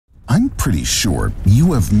pretty sure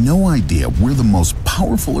you have no idea where the most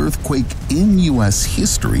powerful earthquake in U.S.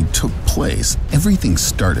 history took place. Everything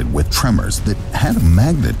started with tremors that had a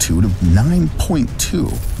magnitude of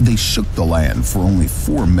 9.2. They shook the land for only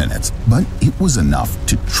 4 minutes, but it was enough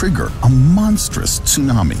to trigger a monstrous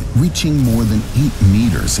tsunami reaching more than 8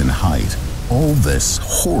 meters in height. All this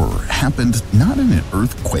horror happened not in an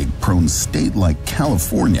earthquake-prone state like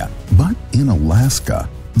California, but in Alaska.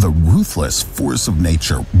 The ruthless force of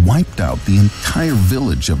nature wiped out the entire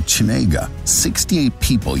village of Chenega. 68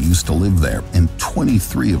 people used to live there, and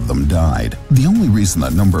 23 of them died. The only reason the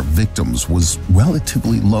number of victims was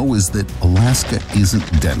relatively low is that Alaska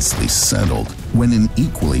isn't densely settled. When an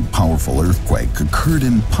equally powerful earthquake occurred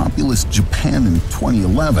in populous Japan in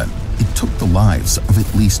 2011, it took the lives of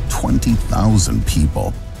at least 20,000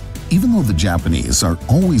 people. Even though the Japanese are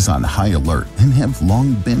always on high alert and have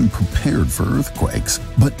long been prepared for earthquakes,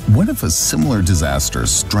 but what if a similar disaster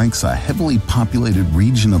strikes a heavily populated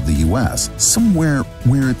region of the U.S., somewhere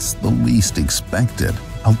where it's the least expected?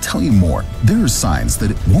 I'll tell you more. There are signs that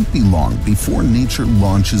it won't be long before nature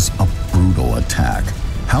launches a brutal attack.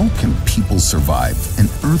 How can people survive an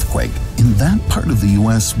earthquake in that part of the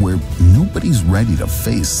U.S. where nobody's ready to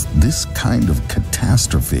face this kind of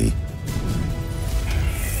catastrophe?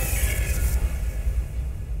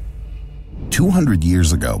 200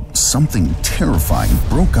 years ago, something terrifying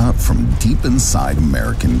broke out from deep inside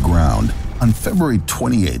American ground. On February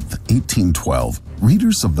 28, 1812,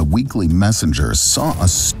 readers of the Weekly Messenger saw a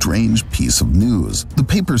strange piece of news. The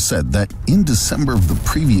paper said that in December of the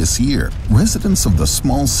previous year, residents of the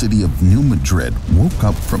small city of New Madrid woke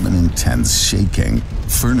up from an intense shaking.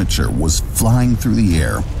 Furniture was flying through the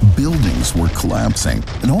air, buildings were collapsing,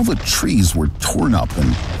 and all the trees were torn up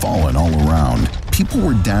and fallen all around. People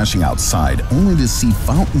were dashing outside only to see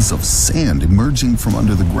fountains of sand emerging from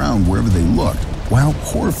under the ground wherever they looked, while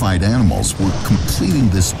horrified animals were completing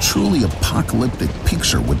this truly apocalyptic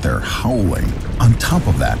picture with their howling. On top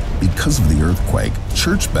of that, because of the earthquake,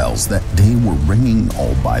 church bells that day were ringing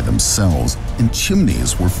all by themselves, and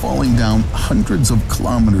chimneys were falling down hundreds of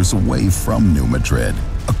kilometers away from New Madrid.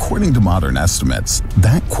 According to modern estimates,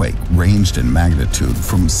 that quake ranged in magnitude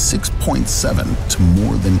from 6.7 to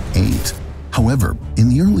more than 8. However, in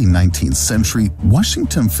the early 19th century,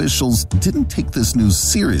 Washington officials didn't take this news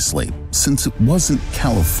seriously since it wasn't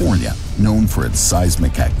California, known for its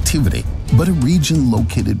seismic activity, but a region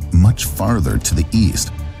located much farther to the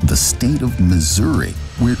east, the state of Missouri,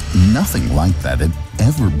 where nothing like that had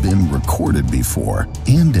ever been recorded before.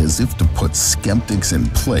 And as if to put skeptics in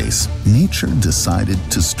place, nature decided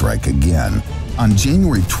to strike again. On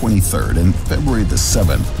January 23rd and February the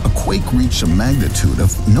 7th, a quake reached a magnitude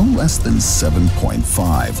of no less than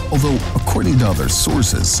 7.5, although according to other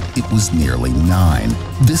sources, it was nearly 9.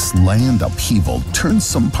 This land upheaval turned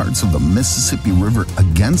some parts of the Mississippi River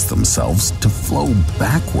against themselves to flow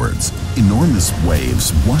backwards. Enormous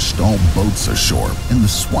waves washed all boats ashore, and the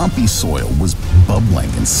swampy soil was bubbling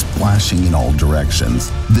and splashing in all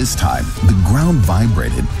directions. This time, the ground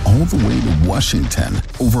vibrated all the way to Washington.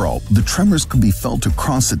 Overall, the tremors could be felt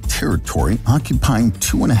across a territory occupying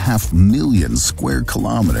 2.5 million square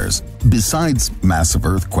kilometers. Besides massive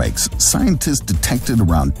earthquakes, scientists detected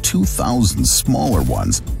around 2,000 smaller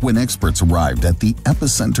ones. When experts arrived at the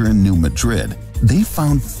epicenter in New Madrid, they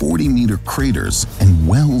found 40-meter craters and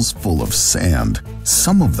wells full of sand.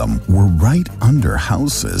 Some of them were right under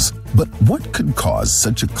houses. But what could cause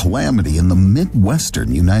such a calamity in the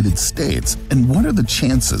Midwestern United States? And what are the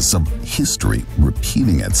chances of history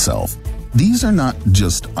repeating itself? These are not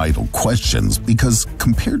just idle questions, because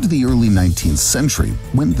compared to the early 19th century,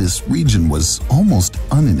 when this region was almost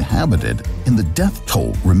uninhabited and the death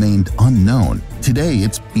toll remained unknown, today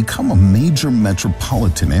it's become a major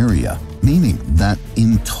metropolitan area, meaning that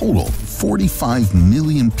in total, 45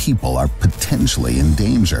 million people are potentially in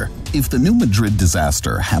danger. If the New Madrid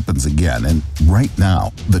disaster happens again, and right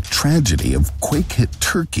now, the tragedy of quake-hit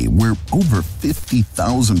Turkey, where over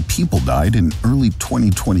 50,000 people died in early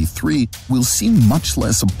 2023, will seem much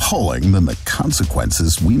less appalling than the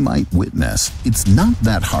consequences we might witness. It's not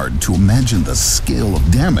that hard to imagine the scale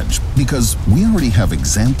of damage, because we already have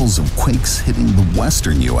examples of quakes hitting the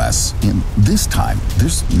western U.S., and this time,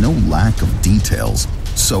 there's no lack of details.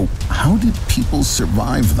 So how did people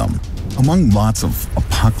survive them? Among lots of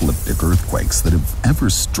apocalyptic earthquakes that have ever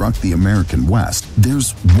struck the American West,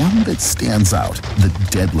 there's one that stands out, the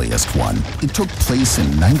deadliest one. It took place in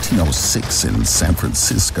 1906 in San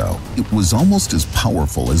Francisco. It was almost as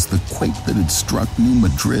powerful as the quake that had struck New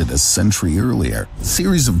Madrid a century earlier. A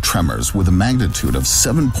series of tremors with a magnitude of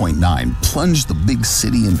 7.9 plunged the big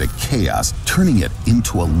city into chaos, turning it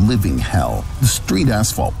into a living hell. The street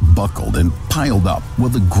asphalt buckled and piled up while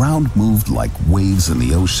the ground moved like waves in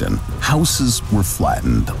the ocean. Houses were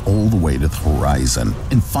flattened all the way to the horizon,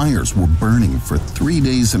 and fires were burning for 3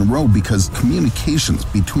 days in a row because communications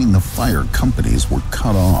between the fire companies were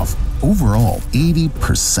cut off. Overall,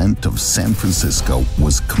 80% of San Francisco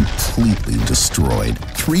was completely destroyed.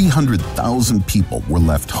 300,000 people were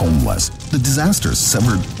left homeless. The disaster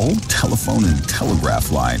severed all telephone and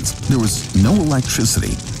telegraph lines. There was no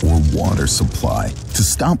electricity or water supply. To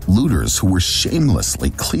stop looters who were shamelessly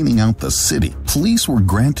cleaning out the city, police were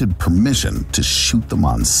granted permission to shoot them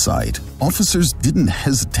on sight. Officers didn't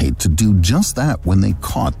hesitate to do just that when they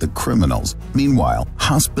caught the criminals. Meanwhile,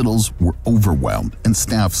 hospitals were overwhelmed and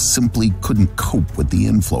staff simply couldn't cope with the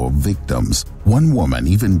inflow of victims. One woman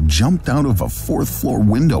even jumped out of a fourth-floor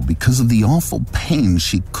window because of the awful pain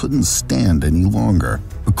she couldn't stand any longer.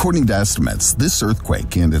 According to estimates, this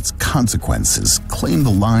earthquake and its consequences claimed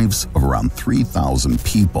the lives of around 3,000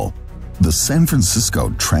 people. The San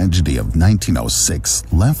Francisco tragedy of 1906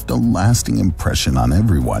 left a lasting impression on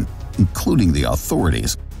everyone, including the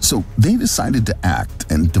authorities. So they decided to act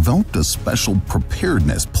and developed a special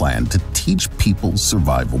preparedness plan to teach people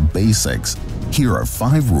survival basics. Here are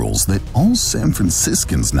 5 rules that all San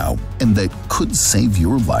Franciscans know and that could save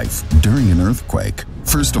your life during an earthquake.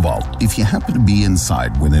 First of all, if you happen to be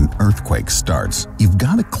inside when an earthquake starts, you've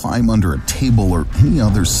got to climb under a table or any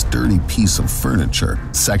other sturdy piece of furniture.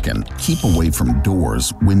 Second, keep away from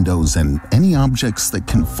doors, windows, and any objects that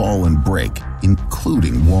can fall and break,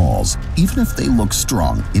 including walls. Even if they look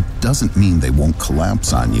strong, it doesn't mean they won't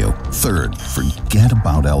collapse on you. Third, forget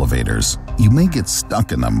about elevators. You may get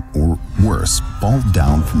stuck in them or, worse, fall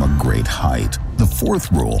down from a great height. The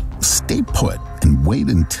fourth rule, stay put and wait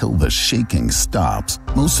until the shaking stops.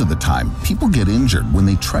 Most of the time, people get injured when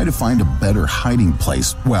they try to find a better hiding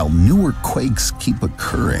place while newer quakes keep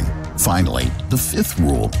occurring. Finally, the fifth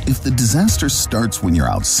rule, if the disaster starts when you're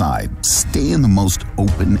outside, stay in the most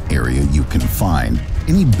open area you can find.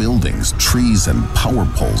 Any buildings, trees, and power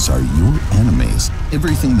poles are your enemies.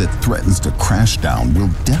 Everything that threatens to crash down will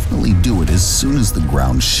definitely do it as soon as the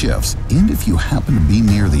ground shifts. And if you happen to be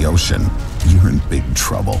near the ocean, you're in big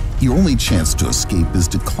trouble. Your only chance to escape is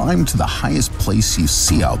to climb to the highest place you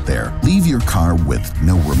see out there. Leave your car with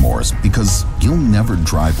no remorse, because you'll never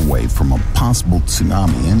drive away from a possible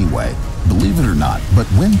tsunami anyway. Believe it or not, but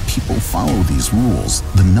when people follow these rules,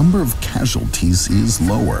 the number of casualties is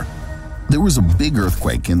lower. There was a big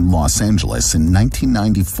earthquake in Los Angeles in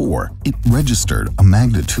 1994. It registered a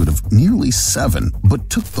magnitude of nearly 7, but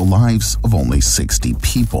took the lives of only 60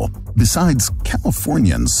 people. Besides,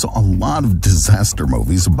 Californians saw a lot of disaster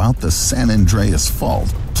movies about the San Andreas fault.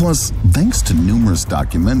 Plus, thanks to numerous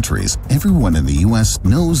documentaries, everyone in the U.S.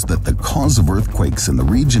 knows that the cause of earthquakes in the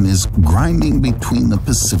region is grinding between the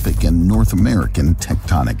Pacific and North American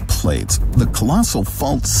tectonic plates. The colossal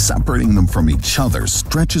fault separating them from each other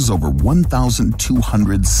stretches over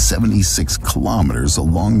 1,276 kilometers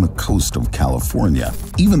along the coast of California.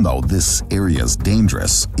 Even though this area is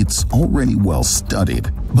dangerous, it's already well studied.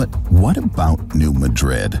 But what about New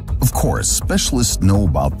Madrid? Of course, specialists know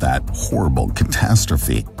about that horrible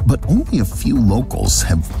catastrophe, but only a few locals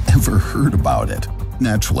have ever heard about it.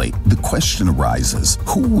 Naturally, the question arises,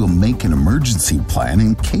 who will make an emergency plan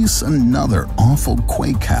in case another awful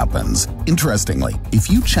quake happens? Interestingly, if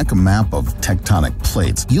you check a map of tectonic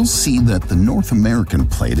plates, you'll see that the North American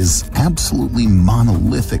plate is absolutely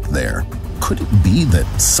monolithic there. Could it be that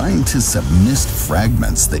scientists have missed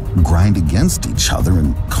fragments that grind against each other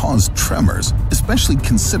and cause tremors, especially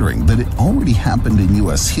considering that it already happened in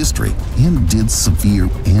U.S. history and did severe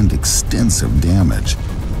and extensive damage?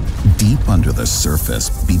 Deep under the surface,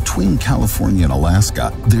 between California and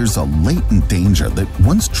Alaska, there's a latent danger that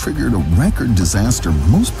once triggered a record disaster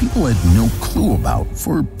most people had no clue about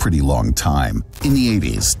for a pretty long time. In the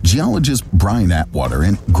 80s, geologist Brian Atwater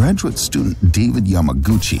and graduate student David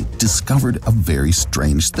Yamaguchi discovered a very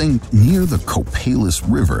strange thing near the Copalis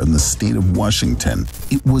River in the state of Washington.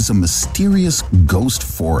 It was a mysterious ghost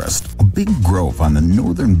forest, a big grove on a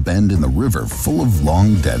northern bend in the river full of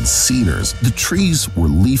long-dead cedars. The trees were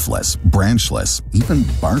leafless, branchless, even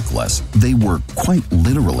barkless. They were quite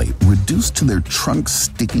literally reduced to their trunks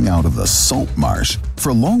sticking out of the salt marsh. For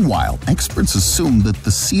a long while, experts assumed that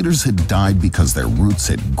the cedars had died because their roots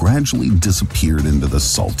had gradually disappeared into the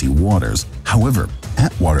salty waters. However,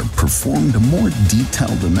 Atwater performed a more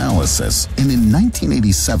detailed analysis, and in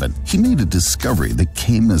 1987, he made a discovery that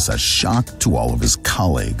came as a shock to all of his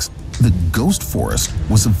colleagues. The ghost forest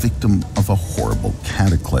was a victim of a horrible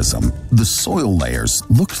cataclysm. The soil layers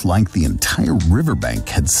looked like the entire riverbank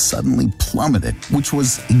had suddenly plummeted, which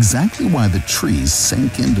was exactly why the trees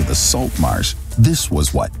sank into the salt marsh. This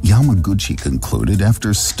was what Yamaguchi concluded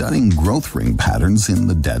after studying growth ring patterns in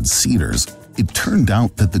the dead cedars. It turned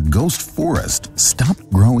out that the ghost forest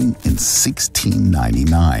stopped growing in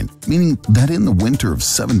 1699, meaning that in the winter of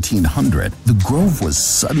 1700, the grove was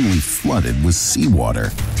suddenly flooded with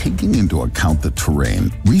seawater. Taking into account the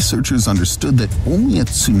terrain, researchers understood that only a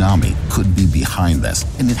tsunami could be behind this,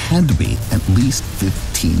 and it had to be at least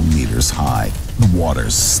 15 meters high. The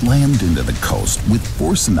waters slammed into the coast with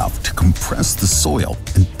force enough to compress the soil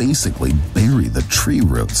and basically bury the tree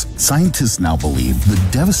roots. Scientists now believe the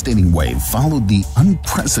devastating wave followed the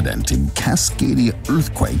unprecedented Cascadia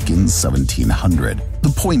earthquake in 1700. The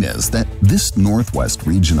point is that this northwest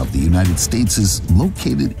region of the United States is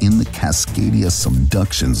located in the Cascadia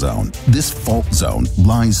subduction zone. This fault zone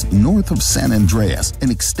lies north of San Andreas and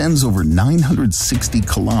extends over 960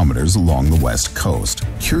 kilometers along the west coast.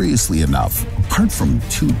 Curiously enough, apart from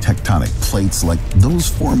two tectonic plates like those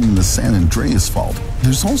forming the San Andreas fault,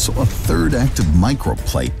 there's also a third active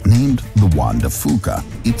microplate named the Juan de Fuca.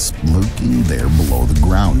 It's lurking there below the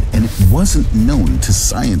ground, and it wasn't known to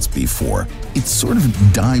science before. It sort of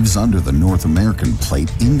dives under the North American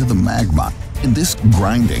plate into the magma, and this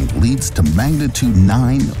grinding leads to magnitude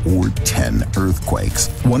 9 or 10 earthquakes.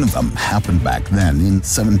 One of them happened back then in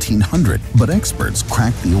 1700, but experts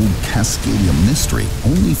cracked the old Cascadia mystery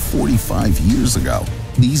only 45 years ago.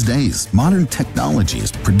 These days, modern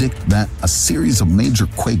technologies predict that a series of major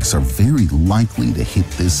quakes are very likely to hit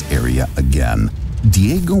this area again.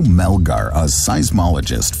 Diego Melgar, a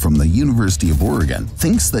seismologist from the University of Oregon,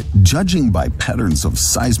 thinks that judging by patterns of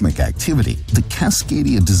seismic activity, the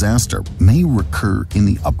Cascadia disaster may recur in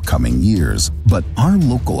the upcoming years. But are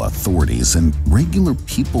local authorities and regular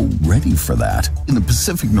people ready for that? In the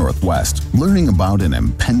Pacific Northwest, learning about an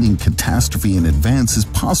impending catastrophe in advance is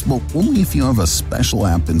possible only if you have a special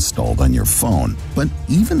app installed on your phone. But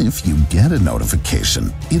even if you get a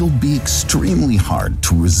notification, it'll be extremely hard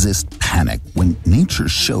to resist panic when nature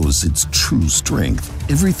shows its true strength.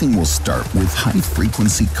 Everything will start with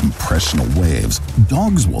high-frequency compressional waves.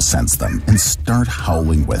 Dogs will sense them and start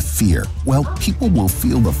howling with fear, while people will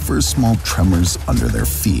feel the first small tremors under their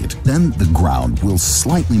feet. Then the ground will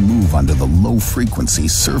slightly move under the low-frequency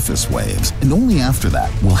surface waves, and only after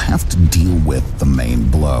that we'll have to deal with the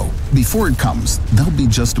main blow. Before it comes, there'll be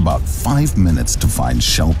just about 5 minutes to find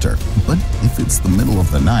shelter, but if it's the middle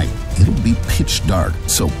of the night, it'll be pitch dark,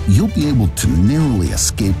 so you'll be able to narrowly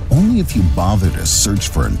escape only if you bother to search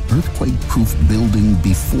for an earthquake-proof building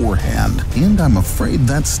beforehand. And I'm afraid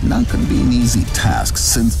that's not going to be an easy task,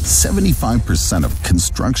 since 75% of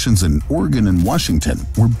constructions in Oregon and Washington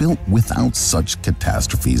were built without such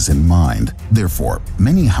catastrophes in mind. Therefore,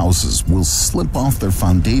 many houses will slip off their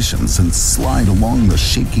foundations and slide along the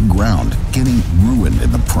shaky ground, getting ruined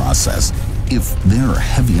in the process. If there are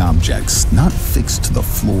heavy objects not fixed to the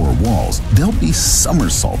floor or walls, they'll be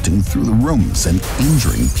somersaulting through the rooms and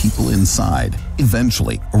injuring people inside.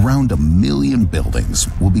 Eventually, around 1 million buildings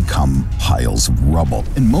will become piles of rubble,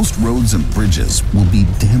 and most roads and bridges will be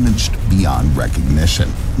damaged beyond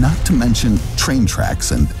recognition. Not to mention train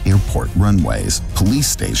tracks and airport runways. Police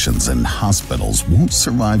stations and hospitals won't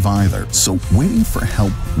survive either, so waiting for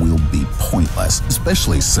help will be pointless,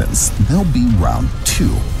 especially since there'll be round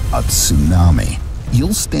 2. A tsunami.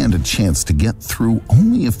 You'll stand a chance to get through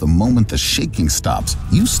only if the moment the shaking stops,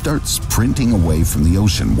 you start sprinting away from the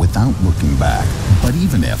ocean without looking back. But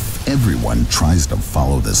even if everyone tries to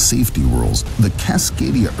follow the safety rules, the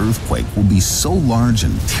Cascadia earthquake will be so large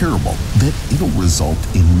and terrible that it'll result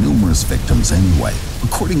in numerous victims anyway.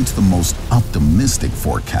 According to the most optimistic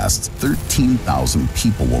forecasts, 13,000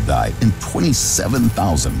 people will die and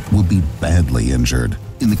 27,000 will be badly injured.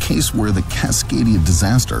 In the case where the Cascadia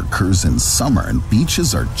disaster occurs in summer and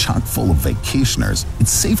beaches are chock full of vacationers,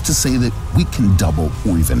 it's safe to say that we can double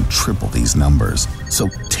or even triple these numbers. So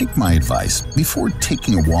take my advice. Before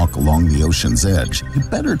taking a walk along the ocean's edge, you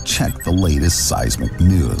better check the latest seismic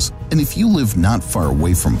news. And if you live not far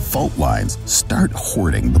away from fault lines, start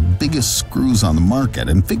hoarding the biggest screws on the market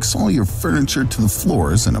and fix all your furniture to the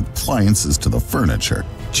floors and appliances to the furniture,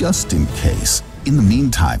 just in case. In the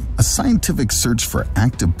meantime, a scientific search for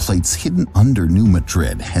active plates hidden under New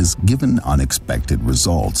Madrid has given unexpected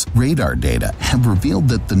results. Radar data have revealed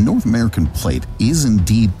that the North American plate is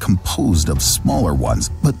indeed composed of smaller ones,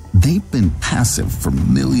 but they've been passive for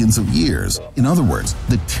millions of years. In other words,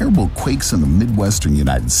 the terrible quakes in the Midwestern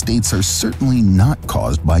United States are certainly not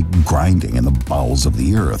caused by grinding in the bowels of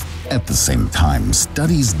the Earth. At the same time,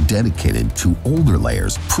 studies dedicated to older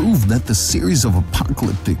layers prove that the series of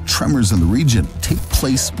apocalyptic tremors in the region take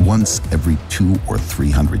place once every 200 or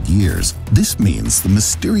 300 years. This means the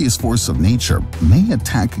mysterious force of nature may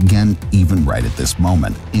attack again even right at this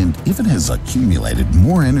moment. And if it has accumulated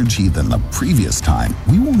more energy than the previous time,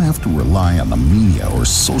 we won't have to rely on the media or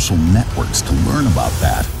social networks to learn about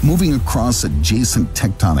that. Moving across adjacent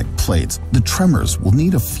tectonic plates, the tremors will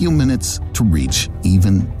need a few minutes to reach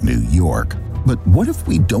even New York. But what if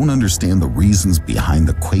we don't understand the reasons behind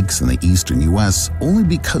the quakes in the eastern U.S. only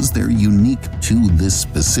because they're unique to this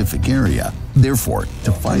specific area? Therefore,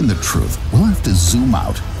 to find the truth, we'll have to zoom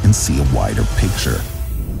out and see a wider picture.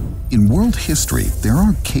 In world history, there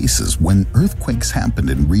are cases when earthquakes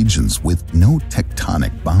happened in regions with no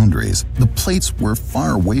tectonic boundaries. The plates were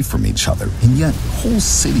far away from each other, and yet whole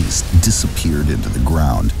cities disappeared into the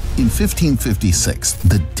ground. In 1556,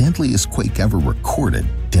 the deadliest quake ever recorded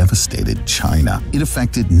devastated China. It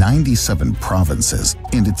affected 97 provinces,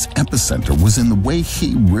 and its epicenter was in the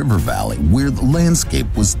Weihai River Valley, where the landscape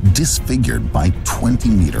was disfigured by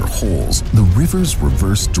 20-meter holes. The river's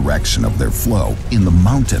reversed direction of their flow in the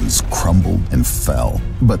mountains crumbled and fell.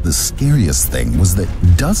 But the scariest thing was that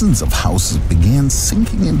dozens of houses began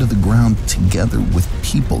sinking into the ground together with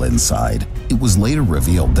people inside. It was later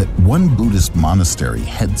revealed that one Buddhist monastery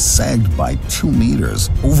had sagged by 2 meters.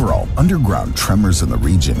 Overall, underground tremors in the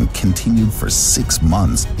region continued for 6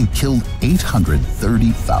 months and killed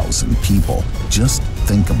 830,000 people. Just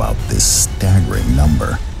think about this staggering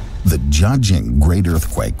number. The Jiaojing Great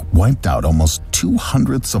Earthquake wiped out almost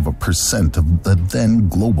 0.02% of the then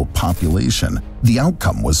global population. The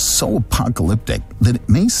outcome was so apocalyptic that it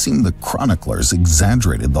may seem the chroniclers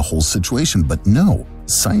exaggerated the whole situation, but no.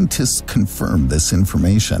 Scientists confirmed this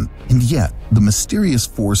information, and yet the mysterious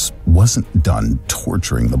force wasn't done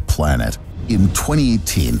torturing the planet. In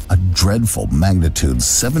 2018, a dreadful magnitude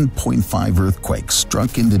 7.5 earthquake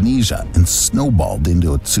struck Indonesia and snowballed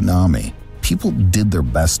into a tsunami. People did their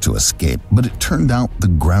best to escape, but it turned out the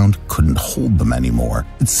ground couldn't hold them anymore.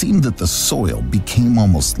 It seemed that the soil became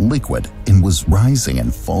almost liquid and was rising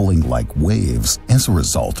and falling like waves. As a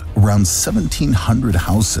result, around 1,700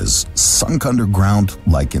 houses sunk underground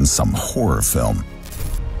like in some horror film.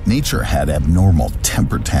 Nature had abnormal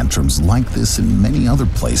temper tantrums like this in many other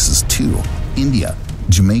places too. India,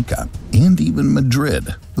 Jamaica, and even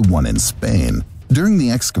Madrid, the one in Spain. During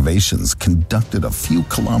the excavations conducted a few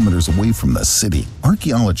kilometers away from the city,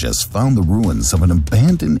 archaeologists found the ruins of an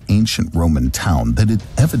abandoned ancient Roman town that had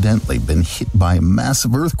evidently been hit by a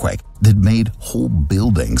massive earthquake that made whole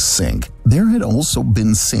buildings sink. There had also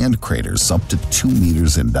been sand craters up to 2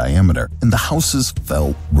 meters in diameter, and the houses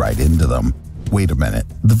fell right into them. Wait a minute,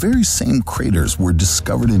 the very same craters were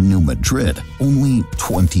discovered in New Madrid, only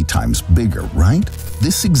 20 times bigger, right?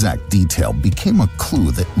 This exact detail became a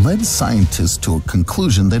clue that led scientists to a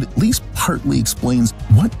conclusion that at least partly explains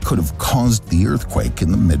what could have caused the earthquake in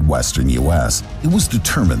the Midwestern U.S. It was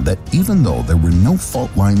determined that even though there were no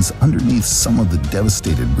fault lines underneath some of the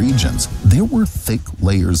devastated regions, there were thick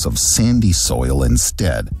layers of sandy soil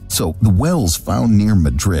instead. So the wells found near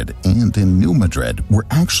Madrid and in New Madrid were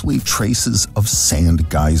actually traces of sand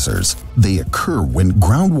geysers. They occur when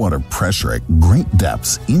groundwater pressure at great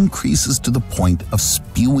depths increases to the point of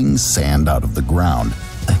spewing sand out of the ground.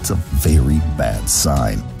 That's a very bad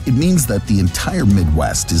sign. It means that the entire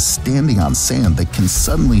Midwest is standing on sand that can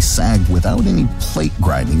suddenly sag without any plate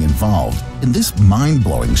grinding involved. And this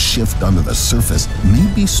mind-blowing shift under the surface may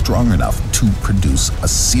be strong enough to produce a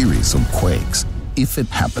series of quakes. If it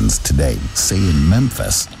happens today, say in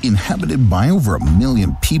Memphis, inhabited by over 1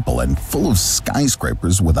 million people and full of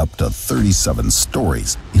skyscrapers with up to 37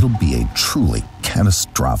 stories, it'll be a truly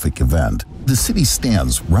catastrophic event. The city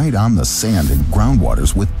stands right on the sand and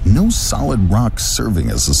groundwaters with no solid rock serving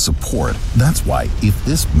as a support. That's why if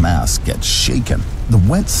this mass gets shaken, the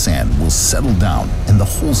wet sand will settle down and the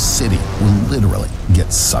whole city will literally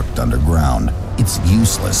get sucked underground. It's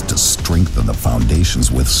useless to strengthen the foundations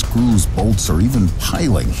with screws, bolts, or even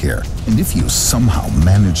piling here. And if you somehow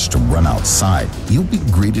manage to run outside, you'll be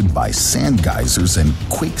greeted by sand geysers and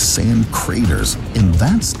quicksand craters. And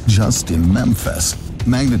that's just in Memphis.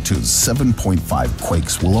 Magnitude 7.5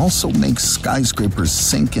 quakes will also make skyscrapers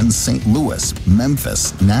sink in St. Louis,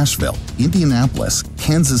 Memphis, Nashville, Indianapolis,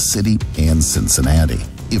 Kansas City, and Cincinnati.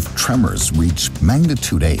 If tremors reach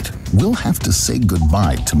magnitude 8, we'll have to say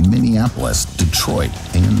goodbye to Minneapolis, Detroit,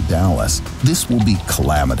 and Dallas. This will be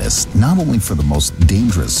calamitous, not only for the most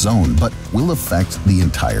dangerous zone, but will affect the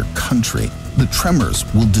entire country. The tremors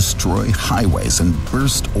will destroy highways and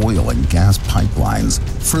burst oil and gas pipelines.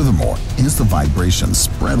 Furthermore, as the vibrations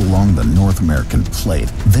spread along the North American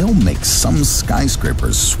plate, they'll make some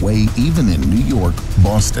skyscrapers sway even in New York,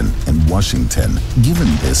 Boston, and Washington.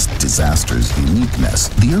 Given this disaster's uniqueness,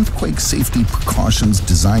 the earthquake safety precautions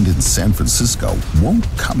designed in San Francisco won't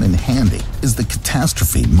come in handy, as the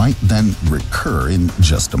catastrophe might then recur in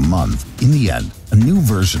just a month. In the end, a new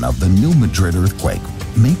version of the New Madrid earthquake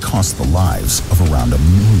may cost the lives of around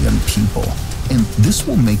 1 million people. And this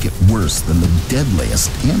will make it worse than the deadliest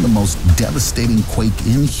and the most devastating quake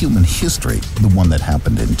in human history, the one that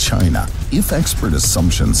happened in China. If expert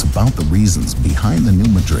assumptions about the reasons behind the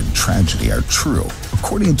New Madrid tragedy are true,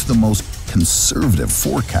 according to the most conservative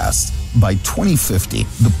forecasts, by 2050,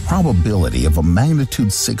 the probability of a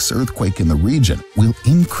magnitude 6 earthquake in the region will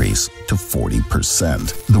increase to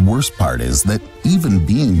 40%. The worst part is that even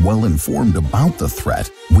being well informed about the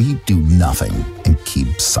threat, we do nothing and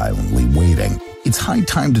keep silently waiting. It's high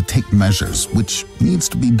time to take measures, which needs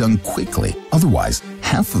to be done quickly. Otherwise,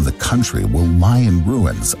 half of the country will lie in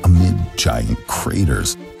ruins amid giant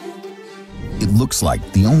craters. It looks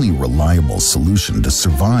like the only reliable solution to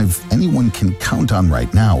survive anyone can count on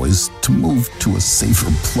right now is to move to a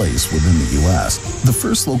safer place within the U.S. The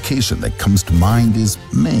first location that comes to mind is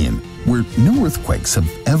Maine, where no earthquakes have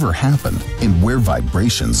ever happened and where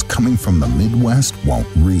vibrations coming from the Midwest won't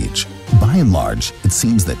reach. By and large, it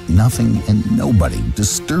seems that nothing and nobody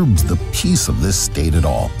disturbs the peace of this state at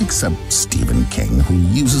all, except Stephen King, who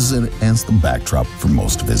uses it as the backdrop for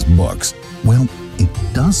most of his books. Well,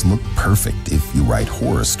 it does look perfect if you write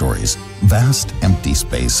horror stories. Vast empty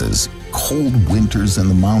spaces, cold winters in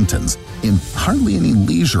the mountains, and hardly any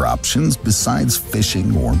leisure options besides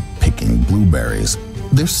fishing or picking blueberries.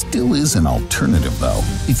 There still is an alternative, though.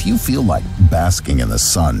 If you feel like basking in the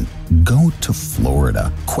sun, go to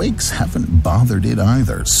Florida. Quakes haven't bothered it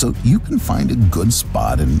either, so you can find a good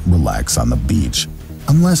spot and relax on the beach.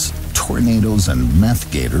 Unless tornadoes and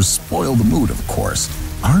meth gators spoil the mood, of course.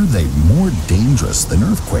 Are they more dangerous than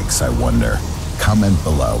earthquakes, I wonder? Comment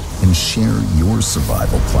below and share your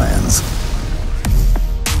survival plans.